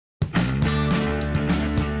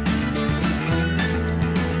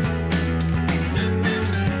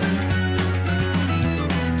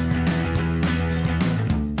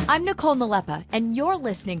I'm Nicole Nalepa, and you're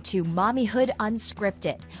listening to Mommyhood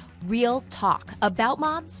Unscripted, real talk about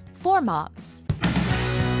moms for moms.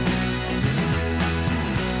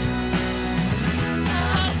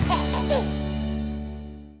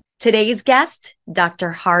 Today's guest, Dr.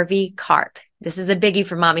 Harvey Karp. This is a biggie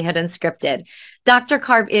for Mommyhood Unscripted. Dr.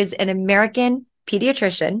 Karp is an American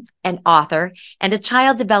pediatrician, an author, and a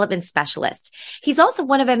child development specialist. He's also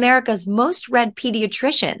one of America's most read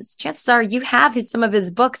pediatricians. Chances are you have some of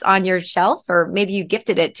his books on your shelf, or maybe you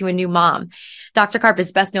gifted it to a new mom. Dr. Karp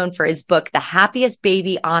is best known for his book, The Happiest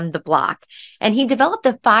Baby on the Block. And he developed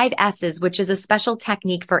the 5 S's, which is a special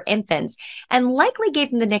technique for infants, and likely gave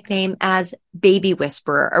him the nickname as Baby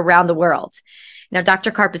Whisperer around the world. Now,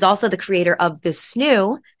 Dr. Karp is also the creator of the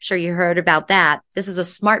SNOO. I'm sure you heard about that. This is a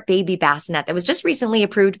smart baby bassinet that was just recently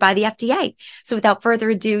approved by the FDA. So without further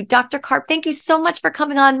ado, Dr. Karp, thank you so much for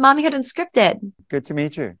coming on Mommyhood Unscripted. Good to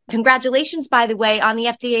meet you. Congratulations, by the way, on the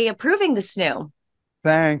FDA approving the SNOO.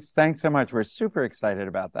 Thanks so much. We're super excited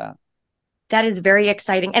about that. That is very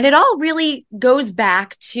exciting. And it all really goes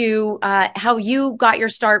back to how you got your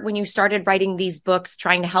start when you started writing these books,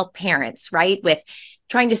 trying to help parents, right? With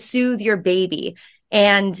trying to soothe your baby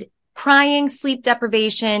and crying, sleep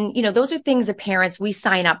deprivation. You know, those are things that parents, we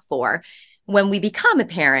sign up for when we become a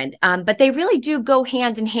parent. But they really do go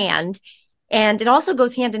hand in hand. And it also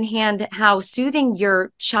goes hand in hand how soothing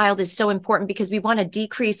your child is so important, because we want to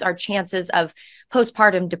decrease our chances of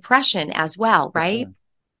postpartum depression as well, right?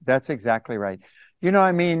 That's exactly right. You know,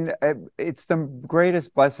 I mean, it's the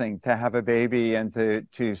greatest blessing to have a baby and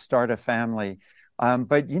to start a family.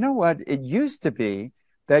 But you know what? It used to be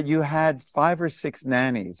that you had 5 or 6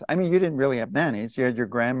 nannies. I mean, you didn't really have nannies. You had your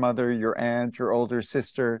grandmother, your aunt, your older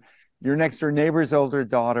sister, your next door neighbor's older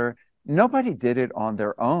daughter. Nobody did it on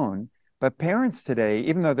their own. But parents today,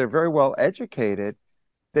 even though they're very well educated,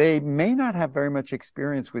 they may not have very much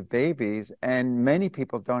experience with babies, and many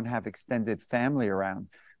people don't have extended family around.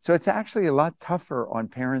 So it's actually a lot tougher on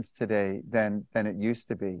parents today than it used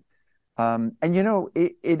to be. And, you know,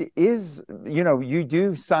 it is, you know, you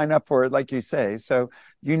do sign up for it, like you say. So,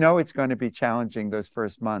 you know, it's going to be challenging those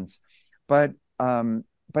first months. But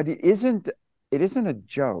it isn't a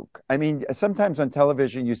joke. I mean, sometimes on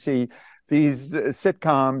television, you see these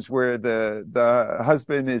sitcoms where the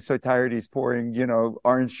husband is so tired he's pouring, you know,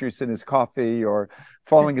 orange juice in his coffee or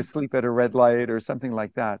falling asleep at a red light or something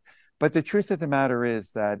like that. But the truth of the matter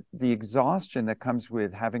is that the exhaustion that comes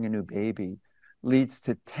with having a new baby leads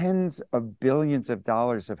to tens of billions of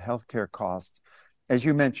dollars of healthcare costs. As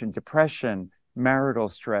you mentioned, depression, marital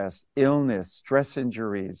stress, illness, stress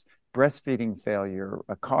injuries, breastfeeding failure,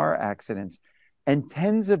 car accidents, and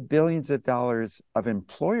tens of billions of dollars of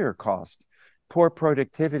employer cost, poor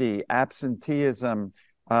productivity, absenteeism,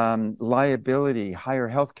 liability, higher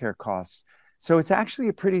healthcare costs. So it's actually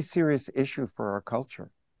a pretty serious issue for our culture.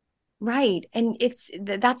 Right. And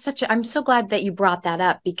I'm so glad that you brought that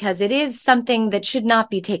up, because it is something that should not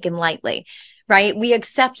be taken lightly, right? We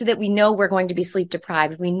accept that we know we're going to be sleep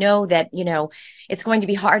deprived. We know that, you know, it's going to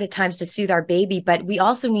be hard at times to soothe our baby, but we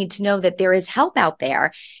also need to know that there is help out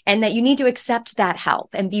there, and that you need to accept that help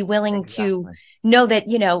and be willing to know that,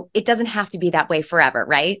 you know, it doesn't have to be that way forever,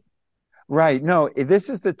 right? Right. No, this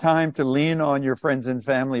is the time to lean on your friends and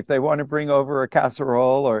family. If they want to bring over a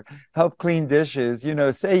casserole or help clean dishes, you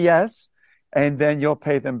know, say yes, and then you'll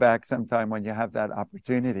pay them back sometime when you have that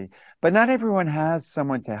opportunity. But not everyone has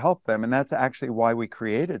someone to help them, and that's actually why we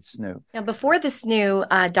created SNOO. Now, before the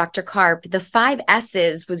SNOO, Dr. Karp, the 5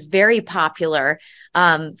 S's was very popular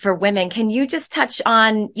for women. Can you just touch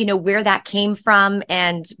on, you know, where that came from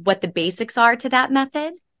and what the basics are to that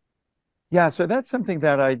method? Yeah, so that's something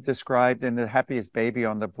that I described in The Happiest Baby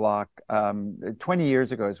on the Block 20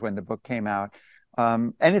 years ago is when the book came out.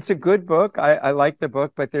 And it's a good book. I like the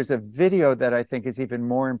book, but there's a video that I think is even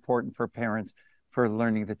more important for parents for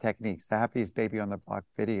learning the techniques, The Happiest Baby on the Block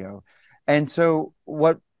video. And so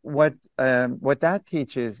what that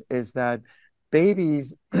teaches is that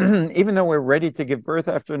babies, even though we're ready to give birth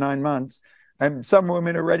after 9 months, and some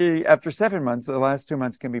women are ready after 7 months, the last 2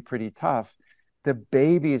 months can be pretty tough. The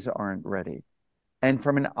babies aren't ready. And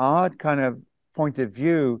from an odd kind of point of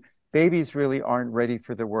view, babies really aren't ready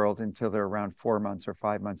for the world until they're around 4 months or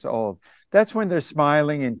 5 months old. That's when they're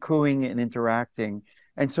smiling and cooing and interacting.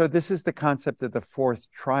 And so this is the concept of the 4th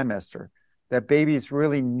trimester, that babies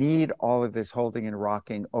really need all of this holding and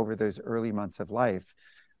rocking over those early months of life.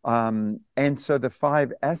 And so the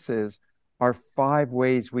 5 S's are 5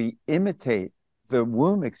 ways we imitate the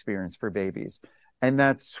womb experience for babies. And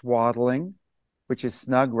that's swaddling, which is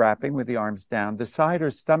snug wrapping with the arms down, the side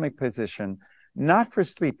or stomach position, not for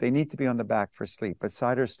sleep. They need to be on the back for sleep, but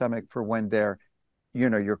side or stomach for when they're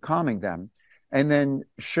you're calming them. And then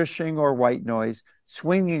shushing or white noise,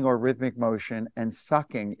 swinging or rhythmic motion, and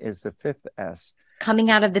sucking is the fifth S. Coming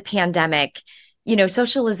out of the pandemic,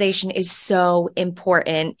 socialization is so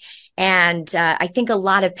important. And I think a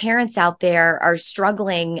lot of parents out there are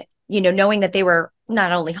struggling, knowing that they were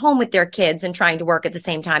not only home with their kids and trying to work at the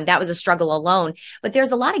same time. That was a struggle alone. But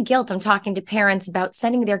there's a lot of guilt. I'm talking to parents about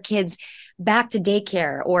sending their kids back to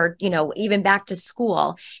daycare or, even back to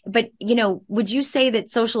school. But, would you say that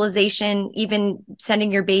socialization, even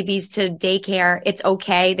sending your babies to daycare, it's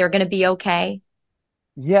okay? They're going to be okay?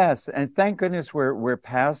 Yes, and thank goodness we're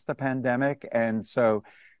past the pandemic, and so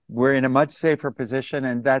we're in a much safer position.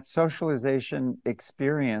 And that socialization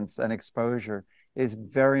experience and exposure is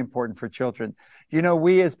very important for children.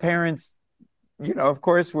 We as parents, of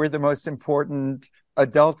course, we're the most important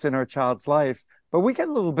adults in our child's life, but we get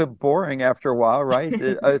a little bit boring after a while, right?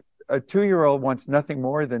 A 2-year-old wants nothing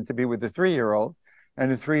more than to be with a 3-year-old,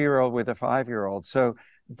 and a 3-year-old with a 5-year-old. So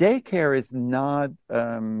daycare is not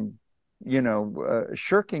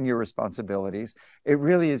shirking your responsibilities. It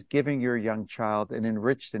really is giving your young child an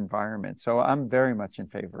enriched environment. So I'm very much in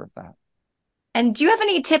favor of that. And do you have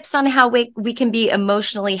any tips on how we can be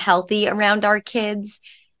emotionally healthy around our kids?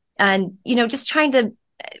 And, just trying to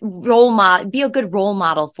be a good role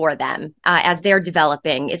model for them as they're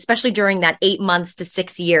developing, especially during that 8 months to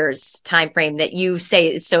 6 years time frame that you say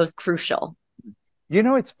is so crucial.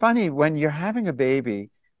 It's funny when you're having a baby,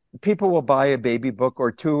 people will buy a baby book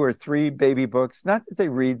or 2 or 3 baby books, not that they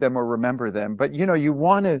read them or remember them, but you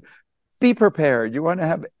want to be prepared. You want to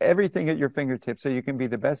have everything at your fingertips so you can be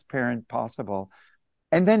the best parent possible.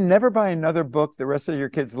 And then never buy another book the rest of your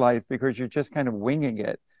kid's life because you're just kind of winging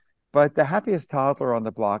it. But The Happiest Toddler on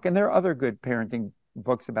the Block, and there are other good parenting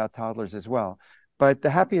books about toddlers as well, but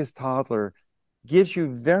The Happiest Toddler gives you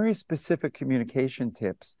very specific communication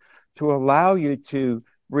tips to allow you to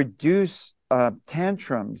reduce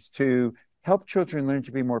tantrums, to help children learn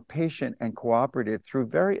to be more patient and cooperative through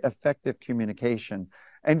very effective communication.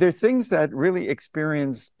 And they're things that really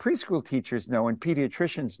experienced preschool teachers know and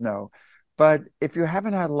pediatricians know. But if you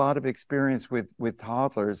haven't had a lot of experience with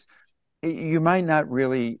toddlers, you might not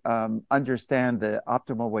really understand the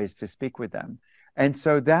optimal ways to speak with them. And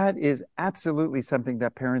so that is absolutely something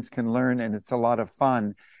that parents can learn, and it's a lot of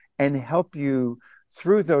fun and help you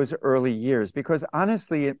through those early years. Because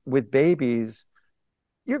honestly, with babies,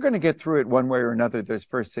 you're going to get through it one way or another those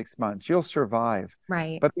first 6 months. You'll survive.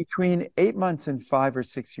 Right. But between 8 months and 5 or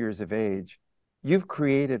 6 years of age, you've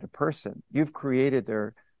created a person. You've created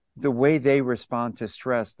the way they respond to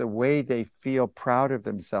stress, the way they feel proud of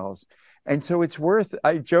themselves. And so it's worth,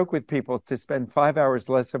 I joke with people, to spend 5 hours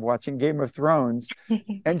less of watching Game of Thrones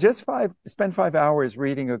and just spend 5 hours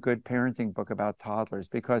reading a good parenting book about toddlers,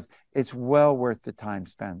 because it's well worth the time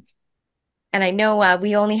spent. And I know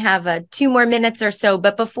we only have 2 more minutes or so,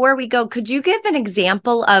 but before we go, could you give an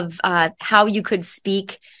example of how you could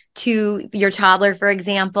speak to your toddler, for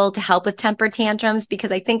example, to help with temper tantrums?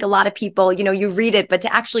 Because I think a lot of people, you read it, but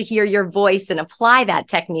to actually hear your voice and apply that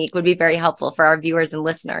technique would be very helpful for our viewers and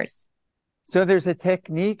listeners. So there's a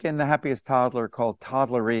technique in The Happiest Toddler called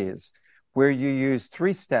toddlerese, where you use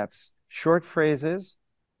 3 steps: short phrases,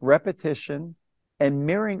 repetition, and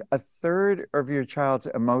mirroring a third of your child's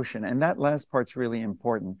emotion. And that last part's really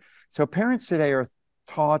important. So parents today are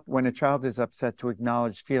taught, when a child is upset, to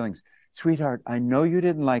acknowledge feelings. Sweetheart, I know you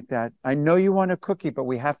didn't like that. I know you want a cookie, but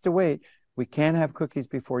we have to wait. We can't have cookies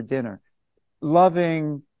before dinner.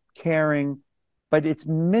 Loving, caring, but it's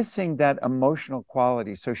missing that emotional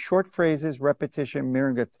quality. So short phrases, repetition,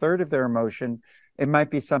 mirroring a third of their emotion. It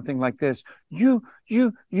might be something like this: you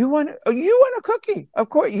want a cookie? Of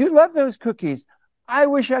course, you love those cookies. I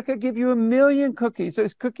wish I could give you 1,000,000 cookies.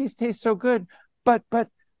 Those cookies taste so good. But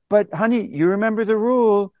honey, you remember the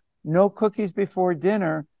rule: no cookies before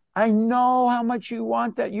dinner. I know how much you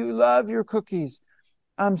want that. You love your cookies.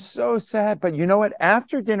 I'm so sad. But you know what?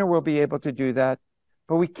 After dinner, we'll be able to do that.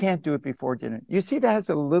 But we can't do it before dinner. You see, that has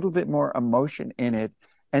a little bit more emotion in it,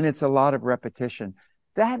 and it's a lot of repetition.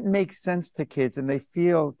 That makes sense to kids, and they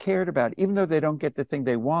feel cared about. Even though they don't get the thing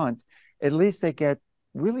they want, at least they get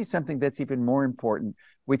really something that's even more important,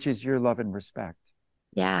 which is your love and respect.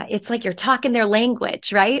 Yeah, it's like you're talking their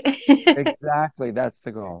language, right? Exactly. That's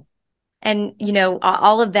the goal. And,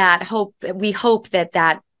 all of that we hope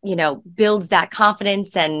that builds that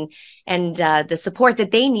confidence and the support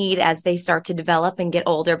that they need as they start to develop and get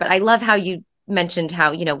older. But I love how you mentioned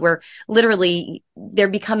how, they're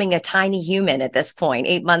becoming a tiny human at this point,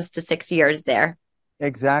 8 months to 6 years there.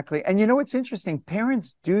 Exactly. And what's interesting?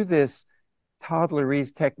 Parents do this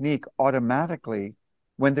toddlerese technique automatically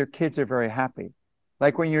when their kids are very happy.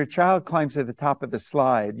 Like when your child climbs to the top of the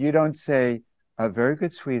slide, you don't say, "A very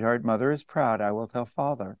good, sweetheart. Mother is proud. I will tell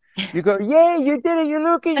father." You go, "Yay, you did it. You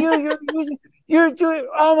look at you. You're doing,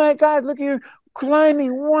 oh my God, look at you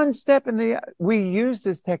climbing one step in the." We use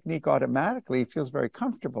this technique automatically. It feels very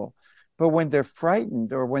comfortable. But when they're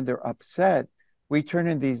frightened or when they're upset, we turn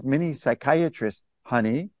in these mini psychiatrists.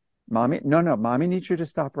 "Honey, mommy, no, mommy needs you to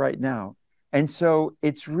stop right now." And so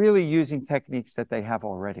it's really using techniques that they have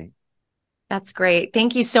already. That's great.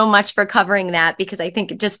 Thank you so much for covering that, because I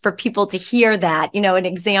think just for people to hear that, an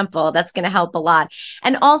example, that's going to help a lot.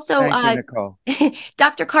 And also, Thank you, Nicole.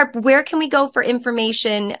 Dr. Karp, where can we go for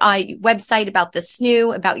information, website about the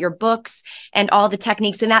SNU, about your books, and all the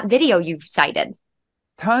techniques in that video you've cited?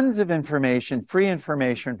 Tons of information, free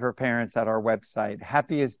information for parents at our website,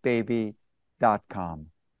 happiestbaby.com.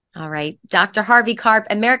 All right. Dr. Harvey Karp,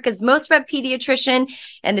 America's most read pediatrician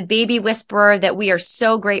and the baby whisperer that we are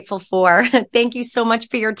so grateful for. Thank you so much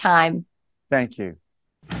for your time. Thank you.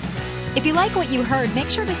 If you like what you heard, make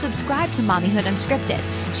sure to subscribe to Mommyhood Unscripted.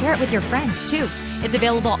 Share it with your friends, too. It's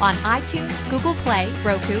available on iTunes, Google Play,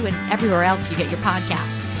 Roku, and everywhere else you get your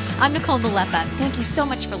podcast. I'm Nicole Nalepa. Thank you so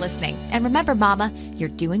much for listening. And remember, Mama, you're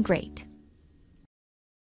doing great.